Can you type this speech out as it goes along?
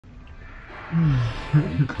Whatever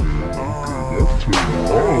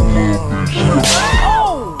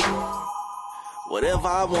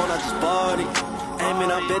I want, I just party.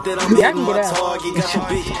 Aiming, I bet that I'm hitting my target. Got your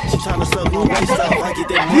bitch, she tryna suck my waist up. I get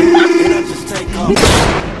that money, and I just take off.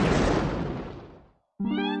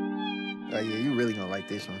 Oh yeah, you really gonna like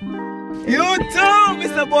this one. YouTube,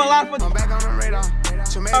 it's the boy Lifeoftyreke. I'm back on the radar.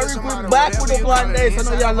 We're back with the Blinddate. I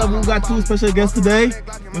know y'all love me. We got 2 special guests today.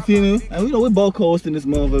 You feel me? And we know we're both hosting this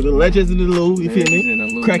motherfucker. The legends in the Lou. You feel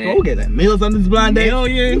me? Crack, we'll get that meals on this Blinddate. Hell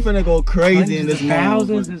yeah. We finna go crazy in this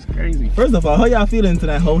thousands is crazy. First of all, how y'all feeling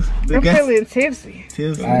tonight, host? I'm feeling tipsy.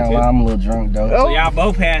 Tipsy. I ain't lie, I'm a little drunk though. So y'all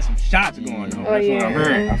both had some shots going on. Oh, That's what I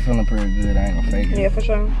heard. I'm feeling pretty good. I ain't gonna fake it. Yeah, for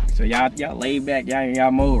sure. So y'all laid back. Y'all in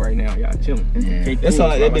y'all mode right now. Y'all chilling. Yeah. That's all.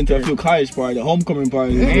 They've been to a few college parties, homecoming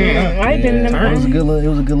parties. I ain't been in them. It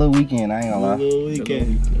was a good little weekend. I ain't gonna lie.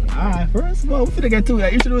 Weekend. Alright, first of all, we finna get to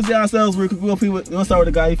it. Introduce yourselves real quick. We'll start with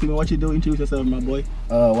the guy. You feel me? What you do? Introduce yourself, my boy.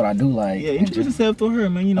 What I do like. Yeah, introduce yourself to her,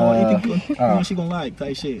 man. You know what you think she gonna like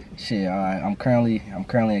type shit. Shit, alright. I'm currently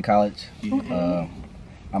in college. Okay.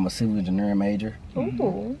 I'm a civil engineering major.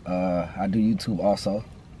 Ooh. I do YouTube also.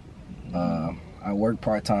 I work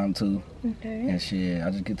part-time too. Okay. And shit, I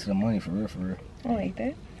just get to the money for real. I like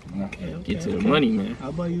that. Okay. Get to the money, man. How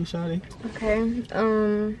about you, Shawty? Okay.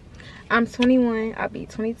 I'm 21. I'll be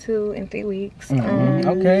 22 in 3 weeks.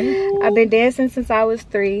 Okay. I've been dancing since I was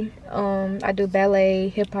 3. I do ballet,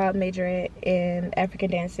 hip hop, majoring in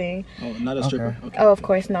African dancing. Oh, not a stripper. Okay. Oh, of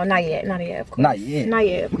course, no, not yet, of course. Not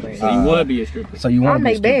yet, of course. So you would be a stripper. So you want I'll to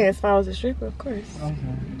make bands if I was a stripper, of course. Okay.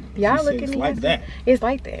 Y'all look at me like that. It's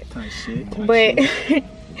like that. Type shit. But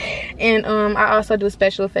and I also do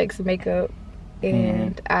special effects and makeup,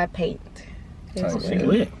 and I paint. as well. She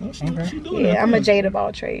lit. She doing Yeah, that. I'm a jade of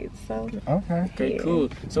all trades. So Okay. Okay, cool.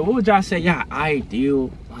 So what would y'all say y'all ideal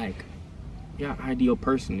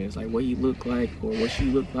person is? Like what he look like or what she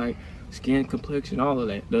look like, skin complexion, all of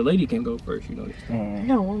that. The lady can go first, you know this. you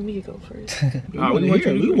don't want me to go first. Nah, we want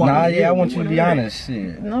you to I want you to be honest.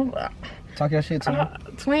 Shit. No, Talk your shit to me.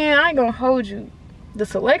 twin, I ain't gonna hold you. The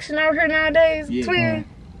selection out here nowadays, twin,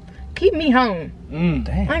 keep me home. Damn.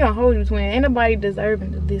 I ain't gonna hold you, twin. Ain't nobody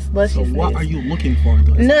deserving of this luscious. So what are you looking for,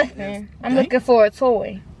 though? Nothing. I'm looking for a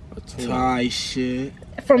toy Type shit.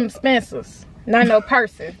 from Spencer's. Not no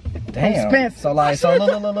person. Damn. Spencer. So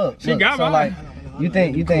look. She got so mine. like, you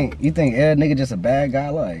think every nigga just a bad guy?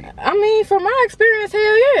 Like, I mean, from my experience,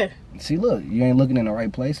 hell yeah. see, look, you ain't looking in the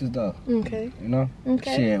right places though. Okay. You know?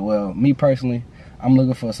 Okay. Shit. Well, me personally, I'm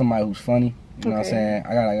looking for somebody who's funny. You know what I'm saying?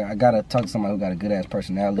 I gotta talk to somebody who got a good ass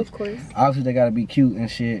personality. Of course. Obviously, they gotta be cute and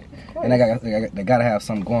shit, and they gotta have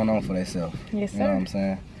something going on for themselves. Yes, sir. You know what I'm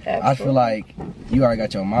saying? Absolutely. I feel like you already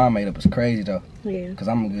got your mind made up. It's crazy though. Yeah. Cause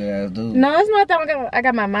I'm a good ass dude. No, it's not that I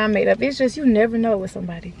got my mind made up. It's just you never know with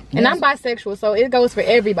somebody. And I'm bisexual, so it goes for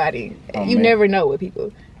everybody. Oh, you man. never know with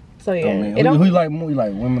people. So yeah. Oh, man. It don't, Who you like more? You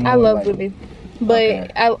like women? I or love like, women. But Okay.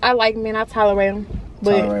 I like men. I tolerate them.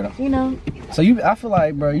 But, Tolerate 'em. you know. So I feel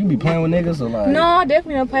like, bro, you be playing with niggas or like? No, I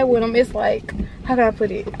definitely don't play with them. It's like, how can I put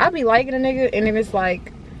it? I be liking a nigga, and then it's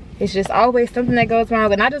like, it's just always something that goes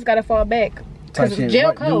wrong, and I just gotta fall back. Type Cause shit.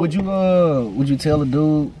 jail code. Would you tell a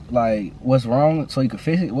dude like what's wrong so he could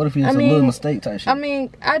fix it? What if it's a little mistake type shit? I mean,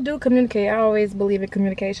 I do communicate. I always believe in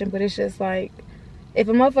communication, but it's just like, if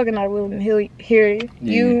a motherfucker not willing to hear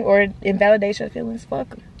you or invalidate your feelings,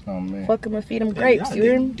 fuck him. Oh man. Fuck him and feed him grapes. You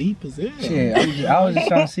hear me? Deep as hell. Shit, I was just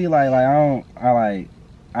trying to see I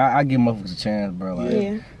give motherfuckers a chance, bro. Like,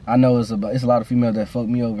 Yeah. I know it's a lot of females that fuck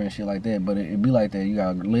me over and shit like that, but it be like that. You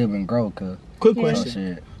gotta live and grow, cause. Quick Yeah. question.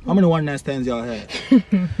 Shit. How many one night stands y'all had?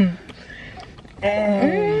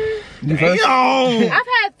 You first? I've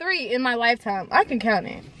had 3 in my lifetime. I can count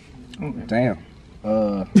it. Damn.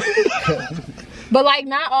 But like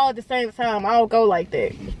not all at the same time. I don't go like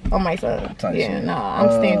that on my son. Type Yeah, shit. nah,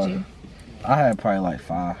 I'm stingy. I had probably like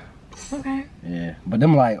 5. Okay. Yeah, but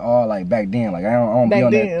them like all like back then. Like I don't be Back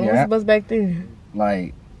on then. that. Yeah, What's back then?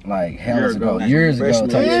 like hell ago. years ago.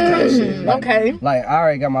 Type shit. Like, Okay. Like I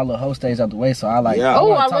already got my little whole stage out the way, so I like. Yeah.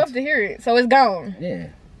 Oh, I love to hear it. So it's gone. Yeah.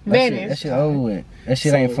 Vanished. That shit over with. That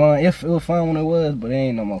shit ain't fun. If it was fun when it was, but it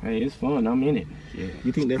ain't no more. Hey, it's fun. I'm in it. Yeah.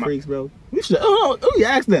 You think they're freaks, bro? We should. Oh, you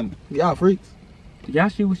ask them. Y'all freaks. Y'all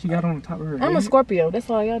see what she got on the top of her head? I'm a Scorpio. That's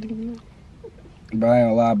all y'all need to know. But I ain't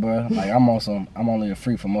gonna lie, bro. Like I'm only a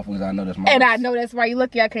freak for motherfuckers I know that's my. And I know that's why you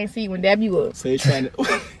lucky I can't see you and dab you up. So you trying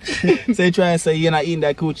to say you're not eating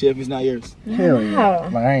that coochie if it's not yours? Hell yeah. Wow.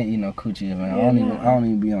 Like I ain't eating no coochie, man. Yeah, I don't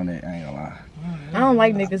even be on that. I ain't gonna lie. I don't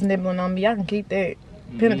like niggas nibbling on me. I can keep that.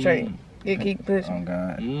 Penetrating. It keep pushing. Oh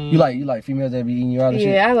God. You like females that be eating you out and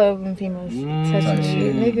shit? Yeah, I love when females touching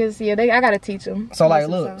shit. Niggas, yeah, I gotta teach them. So like,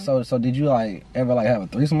 look, so did you like ever like have a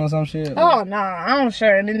threesome or some shit? Oh nah, I'm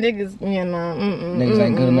sure. And then niggas, niggas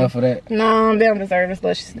ain't good enough for that. No, they don't deserve this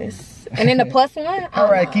lusciousness. And then the plus one.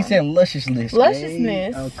 All right, keep saying lusciousness.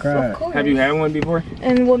 Lusciousness. Oh crap. Have you had one before?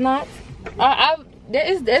 And will not.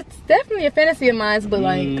 That's definitely a fantasy of mine, but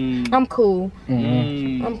like I'm cool.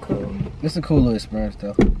 I'm cool. It's a cool little experience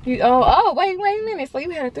though. Wait a minute. So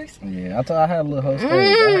you had a threesome? Yeah, I thought I had a little host.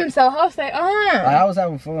 So host say, I was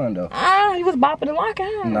having fun though. You was bopping and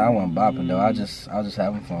locking. No, I wasn't bopping though. I was just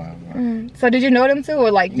having fun. So did you know them two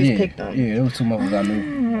or like just picked them? Yeah, it was two motherfuckers I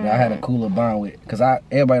knew. I had a cooler bond with, cause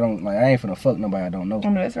everybody don't like. I ain't finna fuck nobody I don't know. I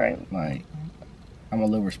know that's right. Like, I'm a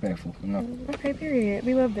little respectful, you know. Okay, period.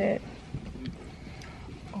 We love that.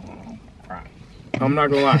 I'm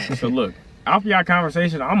not gonna lie. So look, off y'all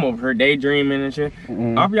conversation, I'm over here daydreaming and shit.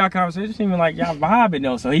 Off y'all conversation, seeming like y'all vibing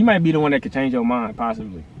though. So he might be the one that could change your mind,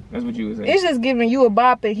 possibly. That's what you was saying. It's just giving you a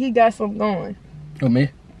bop and he got something going. Who, me?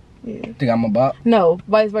 Yeah. Think I'm a bop? No,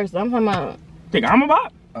 vice versa. I'm talking about. Think I'm a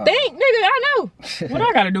bop? Think, nigga, I know. What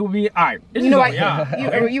I gotta do with me? Alright, you know what?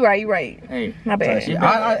 You right. Hey, my bad.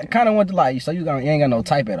 I kind of want to like. So you ain't got no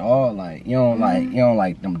type at all. Like you don't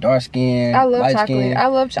like them dark skin. I love light chocolate. skin. I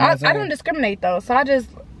love. I don't discriminate though. So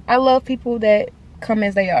I love people that come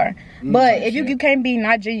as they are. But if you can't be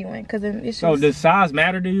not genuine, because it's just. So does size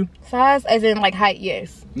matter to you? Size, as in like height,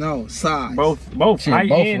 yes. No, size. Both shit, height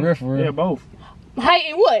both and for real. Yeah, both. Height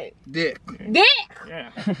and what? Dick.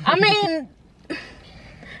 Yeah. I mean,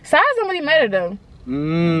 size don't really matter though.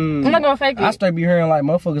 I'm not gonna fake it. I straight be hearing like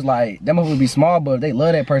motherfuckers like that motherfuckers be small, but they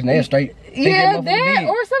love that person. They straight. Yeah, that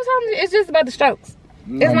or sometimes it's just about the strokes.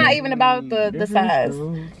 It's not even about the size.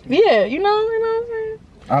 Yeah, you know what I'm saying.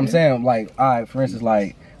 I'm saying like, all right, for instance,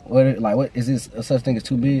 like what is this a such thing as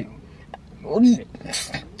too big? I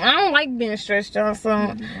don't like being stretched on.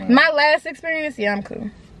 So my last experience, yeah, I'm cool.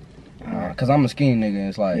 Cause I'm a skinny nigga.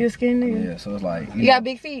 It's like you a skinny nigga. Yeah, so it's like you got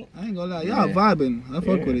big feet. I ain't gonna lie, y'all vibing. I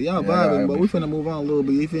fuck with it. Y'all vibing, but we finna move on a little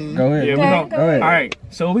bit. You feel me? Go ahead. Yeah, go ahead. All right,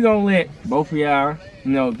 so we gonna let both of y'all,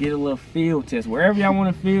 get a little feel test wherever y'all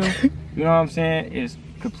want to feel. You know what I'm saying? It's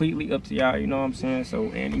completely up to y'all. You know what I'm saying? So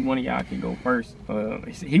any one of y'all can go first.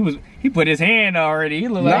 He put his hand already. He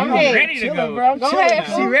look like he's ready to go. Bro. Go ahead.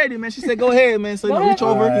 She ready, man. She said, "Go ahead, man." So you reach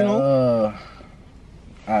over, you know.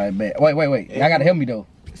 All right, bet. Wait. Y'all gotta help me though.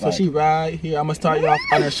 So she right here. I'm gonna start you off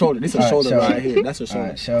on her shoulder. This is a shoulder right here. That's her shoulder.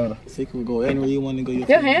 Right, shoulder. So you can go anywhere you want to go.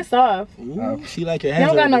 Your hands soft. Ooh, she like your You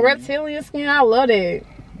hands. don't got no reptilian skin. I love that.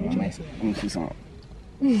 Let me see something.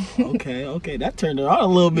 Okay. That turned her on a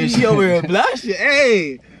little bit. She over here blushing.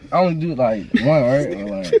 Hey. I only do like one, right? Or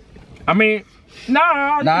like, I mean,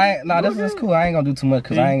 nah, this is cool. I ain't gonna do too much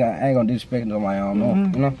because I ain't gonna disrespect nobody. I don't know,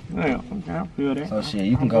 you know. Yeah, I feel that. So shit,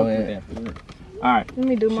 you can go ahead. All right. Let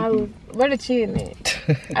me do my little. Where the chin at?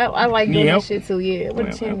 I like doing that shit too. Yeah, where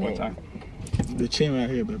the chin at? The chin right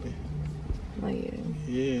here, baby. Oh yeah.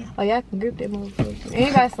 Yeah. Oh y'all can grip that motherfucker. And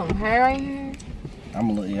you got some hair right here.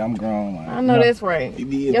 I'm grown. Like, I know that's right.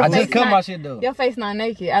 I just cut my shit though. Your face not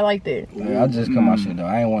naked. I like that. Yeah, I just cut my shit though.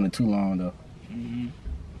 I ain't want it too long though.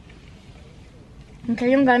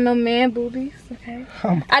 Okay, you don't got no man boobies, okay?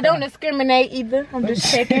 I don't discriminate either. I'm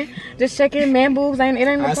just checking. Just checking man boobs. It ain't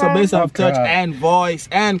no problem. So based off touch and voice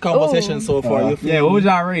and conversation so far, you feel what would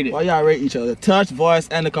y'all rate it? Well, y'all rate each other. Touch, voice,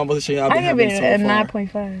 and the conversation y'all been having so far. I give it a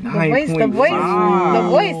 9.5. The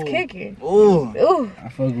voice kicking. Ooh. I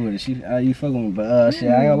fuck with it. You fuck with me, but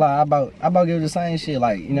shit, I ain't gonna lie. I about give it the same shit,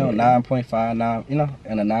 like 9.5, 9,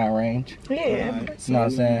 in a 9 range. Yeah. Right, you know what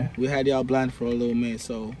I'm saying? We had y'all blind for a little minute,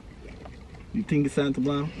 so. You think it's time to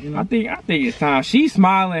blind? I think it's time. She's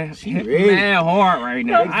smiling. She mad hard right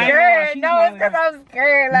now. I'm scared. No, it's because I'm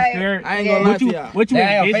scared. Like, I ain't gonna lie to y'all. What you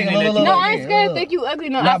envisioning? No, I ain't scared to think you ugly.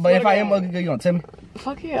 No, but if I am ugly, girl, you gonna tell me?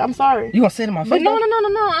 Fuck yeah, I'm sorry. You gonna say it in my face? But no.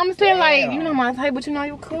 I'm saying like, you know my type, but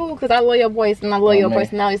you cool because I love your voice and I love your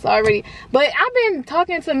personality. So already, but I've been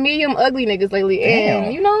talking to medium ugly niggas lately, and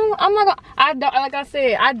I'm not gonna. I don't, like I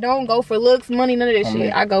said, I don't go for looks, money, none of that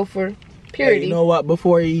shit. I go for purity. Hey, you know what?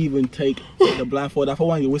 Before you even take the blindfold off, I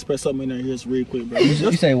want you to whisper something in her ears real quick, bro.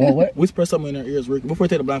 You say what? Whisper something in her ears real quick. Before you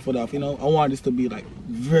take the blindfold off, I want this to be like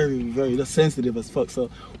very, very sensitive as fuck. So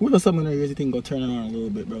whisper something in her ears, you think go turn it on a little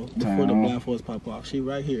bit, bro. Before the blindfolds pop off. She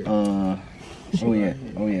right here. Oh yeah.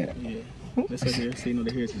 Let's see here. See, the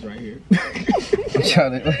hairs is right here. I'm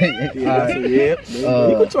trying to.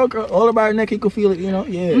 You can talk all about her neck. You can feel it. Yeah.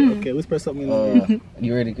 Okay. Whisper something in her ear.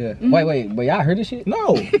 You ready? Good. Wait. But y'all heard this shit?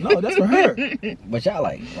 No. That's for her. But y'all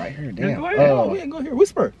like right here. Damn. We ain't go here.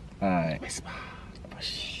 Whisper. All right. Whisper.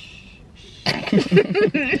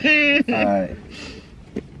 Alright.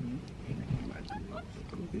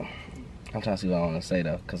 I'm trying to see what I want to say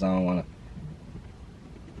though, cause I don't want to.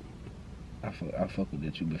 I fuck with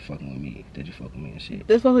that you been fucking with me. That you fuck with me and shit.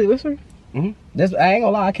 This supposed to be whispering? That's, I ain't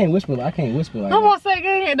gonna lie, I can't whisper. I can't whisper like I'm gonna say,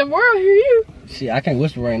 gang, the world hear you. shit, I can't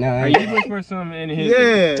whisper right now. Are you whisper something in his?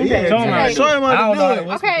 Yeah. Show him how to Show him I how don't to know how do to it.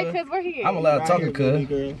 whisper. Okay, cause where he at? I'm allowed to talk, cuz.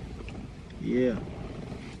 Girl. Yeah.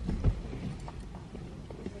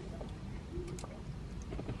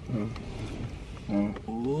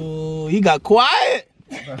 Ooh, he got quiet.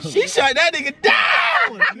 She shut that nigga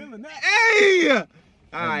down. Hey.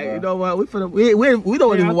 All right, you know what? We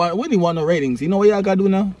don't even want. We didn't want no ratings. You know what y'all gotta do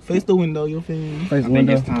now? Face the window. You feel me? Face I think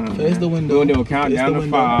it's time. Face the window. We'll do a countdown to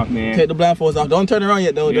 5, man. Take the blindfolds off. Don't turn around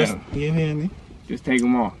yet, though. Yeah. Just, you hear me? Just take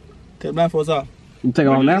them off. Take the blindfolds off. You take it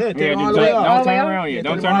on now? Yeah, Yeah, take them all just the way don't off. turn around yet.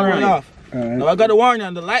 Don't Take turn them all the way around yet. off. No, I got to warn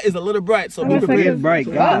you. The light is a little bright, so be prepared. It's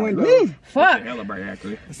bright. God. Fuck. Hella bright,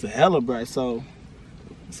 actually. It's a hella bright, so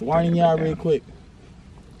it's warning y'all real quick.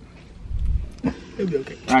 It'll be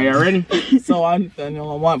okay. All right, y'all ready? So I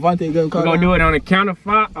want Vontae to go. We're gonna do it on a count of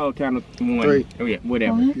 5. Oh, count of 1. 3. Oh yeah,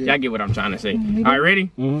 whatever. Y'all get what I'm trying to say. Mm-hmm. All right,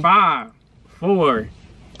 ready? 5, 4,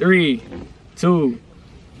 3, 2,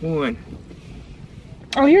 1.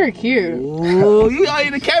 Oh, you're cute. Ooh, you are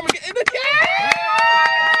in the camera. In the camera.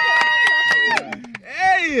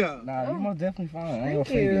 Hey. Nah, you most definitely fine. I ain't gonna Thank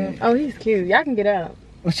fake you. it. Oh, he's cute. Y'all can get out.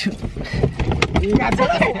 What you?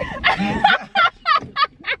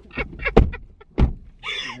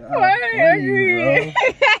 Why?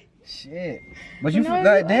 Shit. But you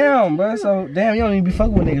like, damn, bro. So damn, you don't even be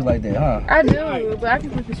fucking with niggas like that, huh? I do, but I can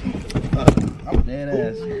fuck with you. I'm dead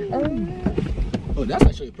ass. Oh, that's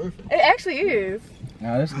actually perfect. It actually is.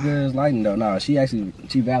 Nah, this good as lighting though. Nah, she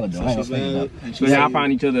valid though. I ain't gonna She's fake it valid. though. And So she's y'all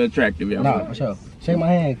find each other attractive, y'all. Nah, for sure. Shake my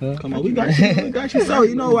hand, cuz. Come on, we got you. We got you. So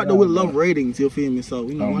you know what? Though we love ratings. You feel me? So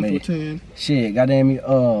you know, Oh, 1 man. through 10. Shit, goddamn me.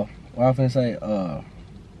 What I finna say?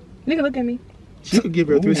 Nigga, look at me. She could give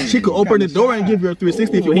her a 360. She could open the door and give you a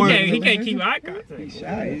 360 if you want. He can't keep eye contact.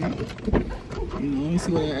 You know, let me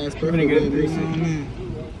see what that ass perfect. Let me get a baby.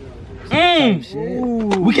 360. Ooh,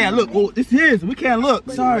 we can't look. Oh, this is. We can't look.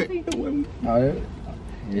 Sorry. Oh yeah.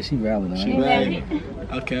 Yeah, she valid. She valid.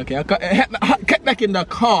 Okay. I'll cut back in the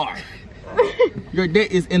car. Your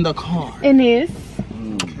date is in the car. In this.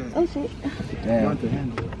 Oh shit. Damn.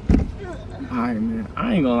 Alright, man.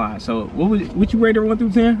 I ain't gonna lie. So, what you rate her 1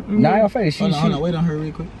 through 10? Nah, your face. Hold on. Wait on her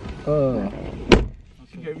real quick.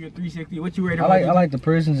 She gave you a 360. What you rate her? I like the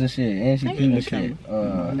prisons and shit, and she cute and you. shit.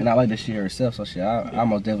 And I like that she herself, so shit. I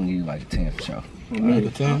most definitely give you like a 10 for sure. Me, I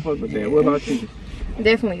fuck with that. What about you?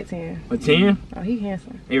 Definitely a 10. A 10? Oh, he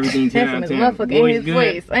handsome. Everything 10 out Handsome of as 10. motherfucker. And his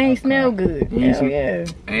voice. I ain't smell good. Handsome. Yeah.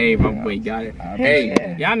 Hey, my boy got it. Hey,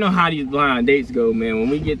 Yeah. y'all know how these blind dates go, man. When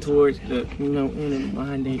we get towards the, in the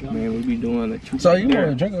blind date, man, we be doing the truth. So you more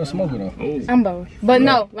a drinker or a smoker though? Oh. I'm both. But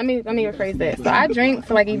no, let me rephrase that. So I drink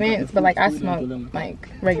for like events, but like I smoke like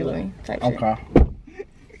regularly type shit.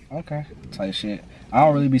 Okay. Type shit. I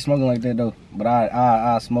don't really be smoking like that though, but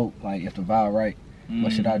I smoke like if the vibe right.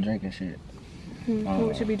 What should I drink and shit?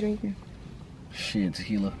 What should be drinking? Shit,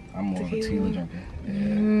 tequila. I'm more of a tequila drinker.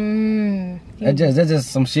 Yeah. That's just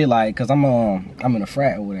some shit like, cause I'm in a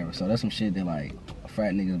frat or whatever, so that's some shit that like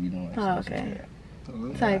frat niggas be doing. Oh, okay.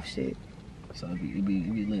 Type shit. So it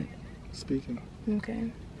be lit. Speaking.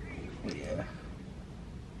 Okay. Yeah.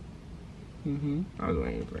 I was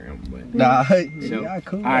waiting for him, but. Nah, So, yeah,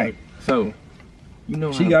 cool. Alright, so, you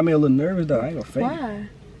know She how- got me a little nervous though. I ain't gonna fake it. Why?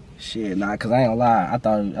 Shit, nah, cause I ain't gonna lie. I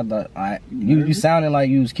thought you sounded like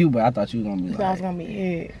you was cute, but I thought you was gonna be So I was like. gonna be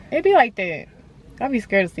it. It be like that. I be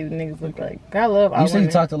scared to see what niggas look like. I love all You say you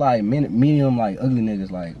women. talk to like medium, like ugly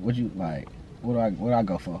niggas. Like, what you like? What do I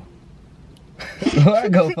go for? What do I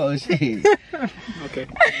go for? Shit. Okay.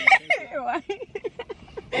 Why?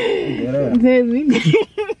 Yeah.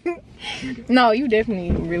 No, you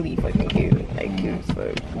definitely really fucking cute. Like cute as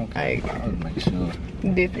fuck. Okay. Like I was making sure.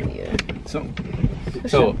 definitely, yeah.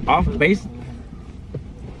 So off base.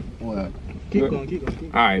 What? Keep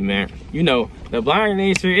going. Alright, man. You know, the blind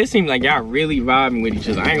date, it seems like y'all really vibing with each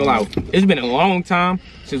other. I ain't gonna lie. It's been a long time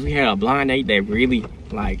since we had a blind date that really,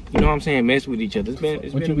 like, you know what I'm saying, mess with each other. It's been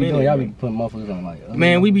What a you be minute. doing? Y'all be Man. putting motherfuckers on like.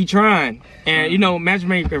 Man, we be trying. And, you know,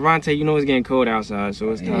 matchmaking Ravante, you know it's getting cold outside, so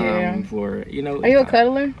it's time Yeah. for, you know. Are you a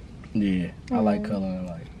cuddler? Yeah, I like coloring.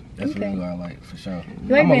 Like that's really what I like for sure. You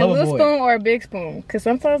like I'm a being lover little boy. spoon or a big spoon? Cause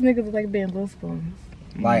sometimes niggas like being little spoons.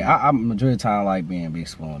 Like I'm majority of the time like being big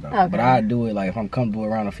spoon though. Okay. But I do it like if I'm comfortable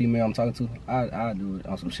around a female I'm talking to, I do it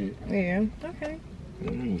on some shit. Yeah. Okay.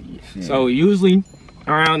 Shit. So usually,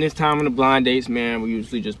 around this time in the blind dates, man, we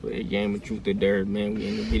usually just play a game of truth or dare, man. We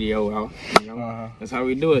end the video out. You know? That's how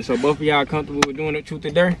we do it. So both of y'all comfortable with doing the truth or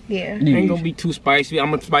dare? Yeah. Ain't gonna be too spicy. I'm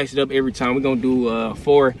gonna spice it up every time. We're gonna do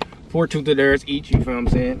four truth or dares each. You feel what I'm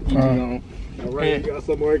saying? Each all right, we got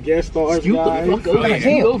some more guest stars, guys. We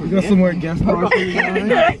got some more guest stars for you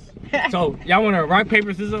guys. So y'all wanna rock,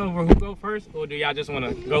 paper, scissors over who go first, or do y'all just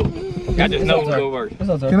wanna go? Y'all just know who go first.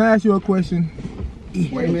 Can I ask you a question?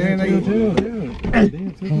 Wait, man,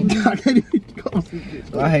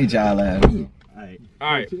 I hate y'all ass.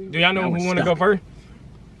 Alright, do y'all know who wanna go first?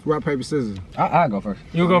 Rock, paper, scissors. I'll go first.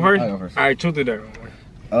 You go first? I'll go first. Alright, truth or dare.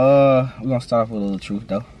 We're gonna start off with a little truth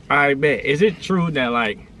though. I bet. Is it true that,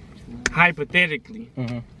 like, hypothetically,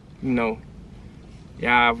 you know,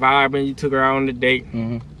 y'all vibing, you took her out on the date,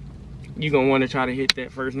 you gonna want to try to hit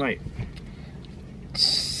that first night?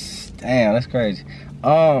 Damn, that's crazy.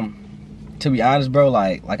 To be honest, bro,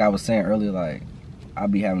 like I was saying earlier, like I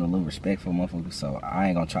be having a little respect for motherfuckers, so I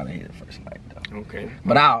ain't gonna try to hit it first night though. Okay.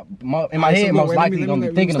 But in my head, most likely gonna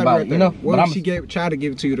be thinking about it, you know. What if she tried to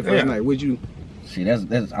give it to you the first night? Would you? See,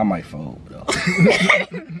 that's I might fold though.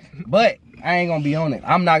 But I ain't gonna be on it.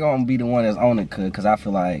 I'm not gonna be the one that's on it, cause I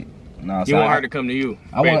feel like you want her to come to you.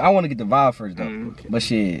 I want to get the vibe first though. Okay. But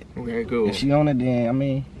shit, okay, cool. If she on it, then I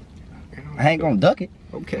mean, I ain't gonna duck it.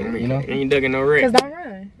 Okay, you know. Ain't ducking no red. Cause don't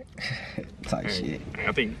run. Type shit.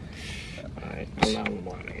 I think. Alright,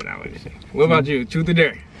 what about you? Truth or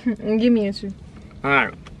dare? Give me a truth.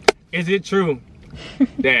 Alright. Is it true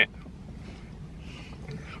that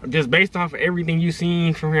just based off of everything you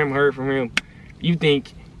seen from him, heard from him, you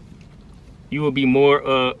think you will be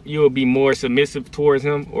more submissive towards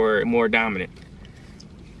him or more dominant?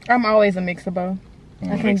 I'm always a mix of both.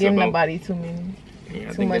 I can't give both. nobody too many.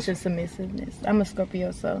 Yeah, Too much of submissiveness. I'm a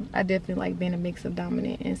Scorpio, so I definitely like being a mix of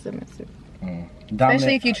dominant and submissive.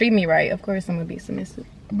 Especially if you treat me right, of course I'm gonna be submissive.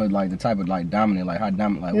 But like the type of like dominant, like how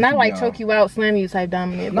dominant, like not like choke you out, slam you type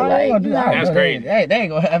dominant. No, but they ain't like, gonna do that. That's crazy. They ain't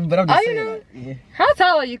gonna happen. But I'm just saying. you know? Like, yeah. How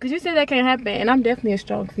tall are you? Cause you said that can't happen, and I'm definitely a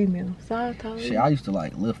strong female. So how tall are you? Shit, I used to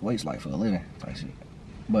like lift weights like for a living, type shit.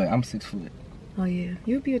 But I'm 6 foot. Oh yeah,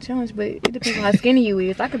 you'd be a challenge, but it depends on how skinny you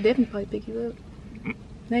is. I could definitely probably pick you up.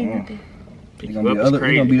 That ain't nothing. You're gonna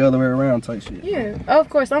be the other way around type shit. Yeah, of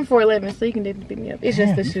course I'm 4'11", so you can definitely pick me up. It's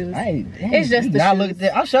just the shoes. It's just the shoes. Look at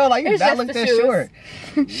that. I'm sure like you not look that shoes. short.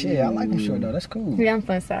 Shit, I like them short though. That's cool. Yeah, I'm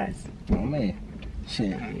fun size. Oh man, shit.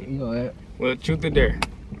 You go ahead. Well, truth or dare?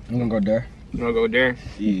 I'm gonna go there. You wanna go dare?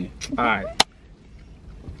 Yeah. Alright.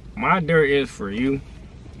 My dare is for you.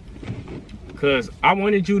 Cause I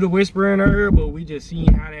wanted you to whisper in her ear, but we just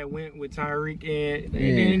seen how that went with Tyreek and it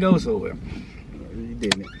didn't go so well. You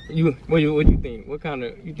didn't. What you think? What kind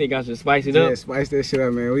of you think I should spice it up? Yeah, spice that shit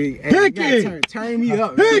up, man. We gotta turn me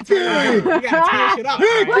up. We gotta turn shit up.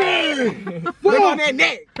 Look on that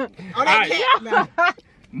neck. On that cat.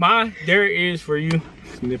 My dare is for you.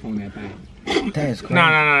 Sniff on that thing. That's crazy.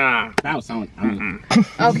 Nah. That was on. I mean,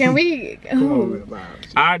 Oh, can we? Ooh.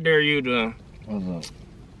 I dare you to. What's up?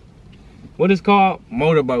 What is called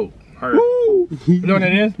motorboat? Her. You know what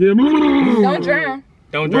that is? yeah, Don't drown.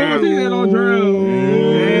 Don't drown. don't drown.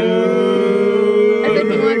 As if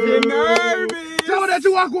you want to. Tell that to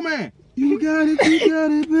Aquaman. You got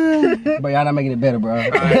it, man. But y'all not making it better, bro. We're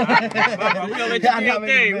gonna let you do your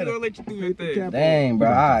thing. We're gonna let you do your thing. Dang, bro.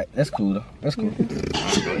 Alright, that's cool though. That's cool.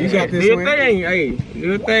 You got Do this your one. thing. Hey, do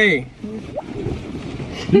your thing.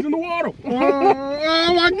 He's in the water.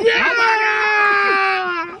 Oh my god!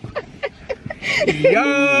 Yo!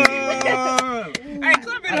 Hey,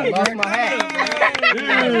 clip it up. I lost my hat.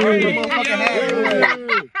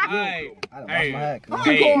 Hey, I lost my hat.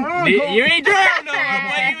 hey, you ain't drowned though,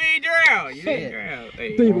 boy. You ain't drowned. You ain't drowned. Hey.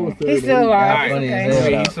 He's still alive. Alright, funny as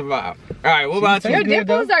Okay. hell. he survived. Alright, what about Your you? good,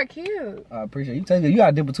 dimples though. are cute. I appreciate you. You got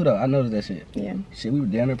a dimple too though. I noticed that shit. Yeah. Shit, we were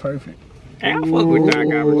damn near perfect. Hey, I fuck with that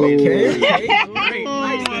conversation. Okay. Great.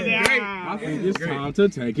 I think it's time to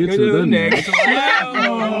take it to the next.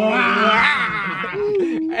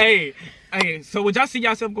 Hey, so would y'all see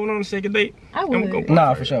yourself going on a second date? I I'm would. go-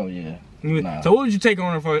 Nah, for sure, yeah. Nah. So what would you take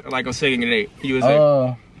on her for like a second date? You would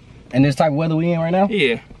say? And this type of weather we in right now?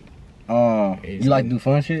 Yeah. You like to do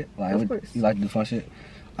fun shit? Like, Of course. you like to do fun shit?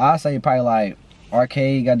 I say probably like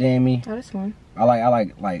arcade, goddamn me. Oh, that's fun. I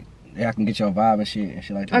like yeah, I can get your vibe and shit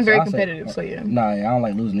like that. I'm So very I say- competitive, so yeah. Nah, yeah, I don't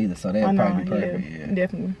like losing either, so I that'd know, probably be perfect. yeah, Yeah.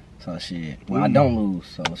 definitely. So shit. Well, I don't lose,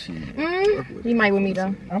 so shit. You might with me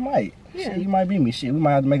though. I might. Yeah. Shit, you might beat me. Shit, we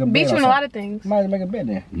might have to make a bet. Beat you or in a lot something. of things. Might have to make a bet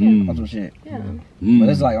then. On some shit. Yeah. But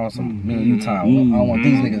it's like on some me and you time. I don't want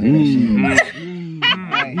these niggas in this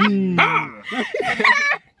shit.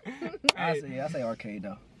 I say arcade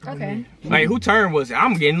though. Okay. Like, who turn was it?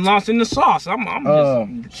 I'm getting lost in the sauce. I'm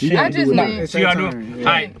just. I just went. See y'all doing?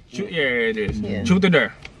 Alright, yeah, it is. Yeah. Truth or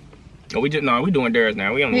dare? Oh, we doing dares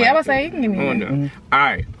now. We on. Yeah, I was say you can give me one.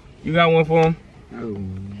 Alright, you got one for him?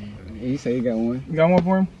 He say he got one. You got one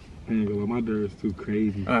for him? I ain't gonna lie, my dare is too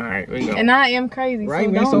crazy. Alright, we go. And I am crazy. Right,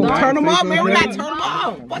 so man. don't, So don't. turn them off, man. We gotta turn them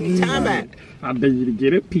off. What the time at? I dare you to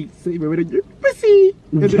get a pizza. You ready to get pussy?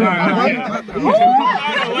 Like he said.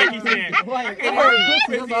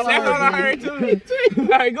 That's all I heard too.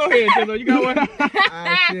 Alright, go ahead, Tizzle. You got one?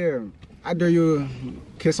 Alright, shit. I dare you to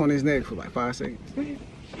kiss on his neck for like 5 seconds.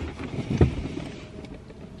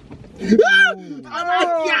 Oh my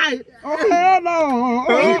God! Oh hell no!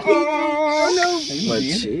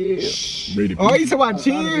 Chill. Oh, you talking about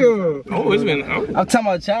chill? Oh, it's been. Oh. I'm talking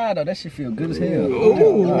about child though. That shit feel good as hell.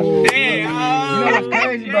 Ooh. Damn. You know what's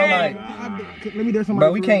crazy, bro? Like, Let me dare somebody.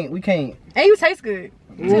 bro, we can't. And you taste good.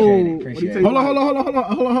 Appreciate it. Hold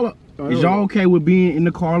on. Is y'all okay with being in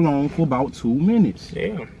the car alone for about 2 minutes?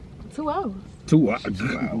 Damn. 2 hours. 2 hours.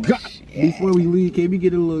 God. Before we leave, can we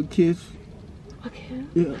get a little kiss? Okay.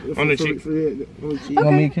 Yeah, On the cheek. You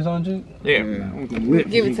want me to kiss on you? Yeah.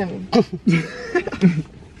 Give it to me.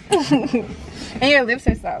 And your lips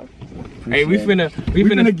are soft. Hey, we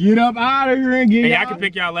finna get up out of here and get. Hey, I can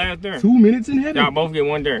pick y'all last dare. 2 minutes in heaven. Y'all both get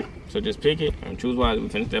one dare. So just pick it and choose wisely. We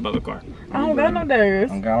finna step out the car. I don't got no dares.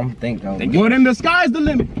 I'm think though. Well, then the sky's the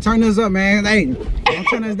limit. Turn this up, man. Hey, don't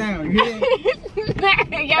turn us down. You hear?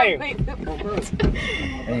 Hey,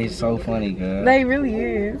 it's so funny, girl. They really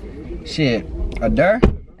is. Shit, a dare?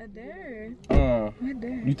 A dare. What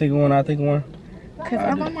dare? You think of one? I think of one. Cause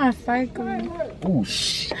I'm on my cycle. Oh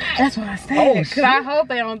shit. That's what I said. Oh, Cause shit. I hope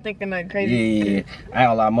they don't think of nothing crazy. Yeah. I ain't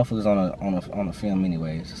gonna lie, motherfuckers on the film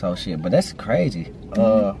anyways. So shit, but that's crazy.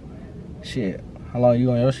 Shit. How long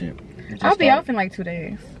you on your shit? I'll be off in like 2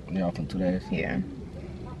 days. You off in 2 days? Yeah.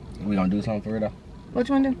 We gonna do something for it though? What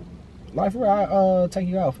you wanna do? Like for I take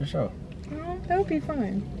you out for sure. That would be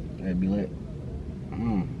fun. That'd be lit.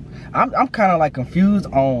 I'm kind of like confused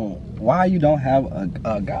on why you don't have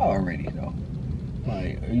a guy already though.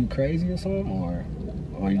 Like, are you crazy or something,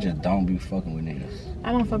 or you just don't be fucking with niggas?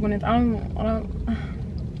 I don't fuck with it. I don't.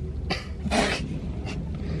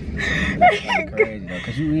 That's crazy though,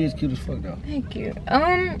 cause you is cute as fuck though. Thank you.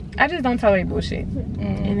 I just don't tolerate bullshit,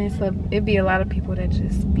 and it be a lot of people that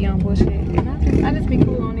just be on bullshit, and I just be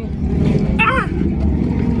cool on it.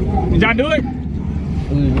 Did y'all do it?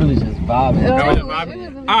 We was really just vibing.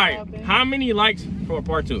 All right. How many likes for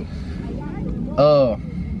part 2?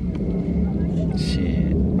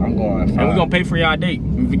 Shit. I'm going 5. And we're gonna pay for y'all date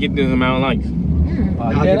if we get this amount of likes.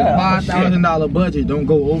 I'll get a $5,000 budget. Don't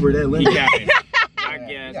go over that He limit. capping. I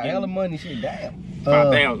guess. Got hella money, shit. Damn.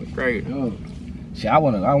 5,000. Great. Shit, I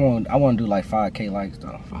wanna do like 5K likes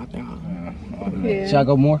though. 5,000. Yeah. Should I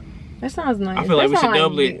go more? That sounds nice. I feel like we should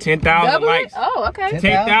double it. 10,000 likes. Oh, okay.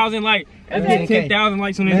 10,000 likes. Let's get 10,000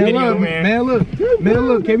 likes on this video, man. Man,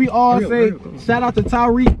 look. Can we all say shout out to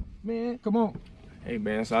Tyreek? Man, come on. Hey,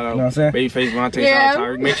 man, shout out. You know what I'm saying? Babyface, Vontae, Yeah. shout out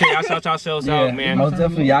Tyreek. Make sure y'all shout yourselves out, man. Most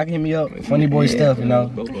definitely. Y'all can hit me up. Funny boy stuff, you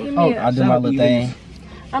know. I do my little thing.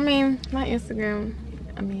 I mean, my Instagram.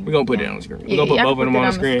 We're gonna put it on the screen. We're gonna put both of them on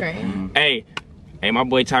the screen. Hey, my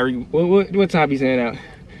boy Tyreek, what time he saying out?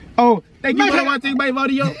 Oh, thank you for watching my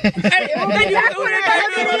video. Hey, thank you for watching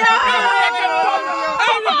my video.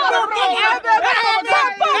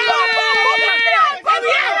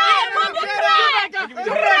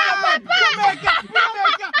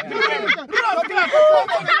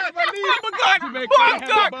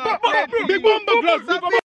 Big Bomba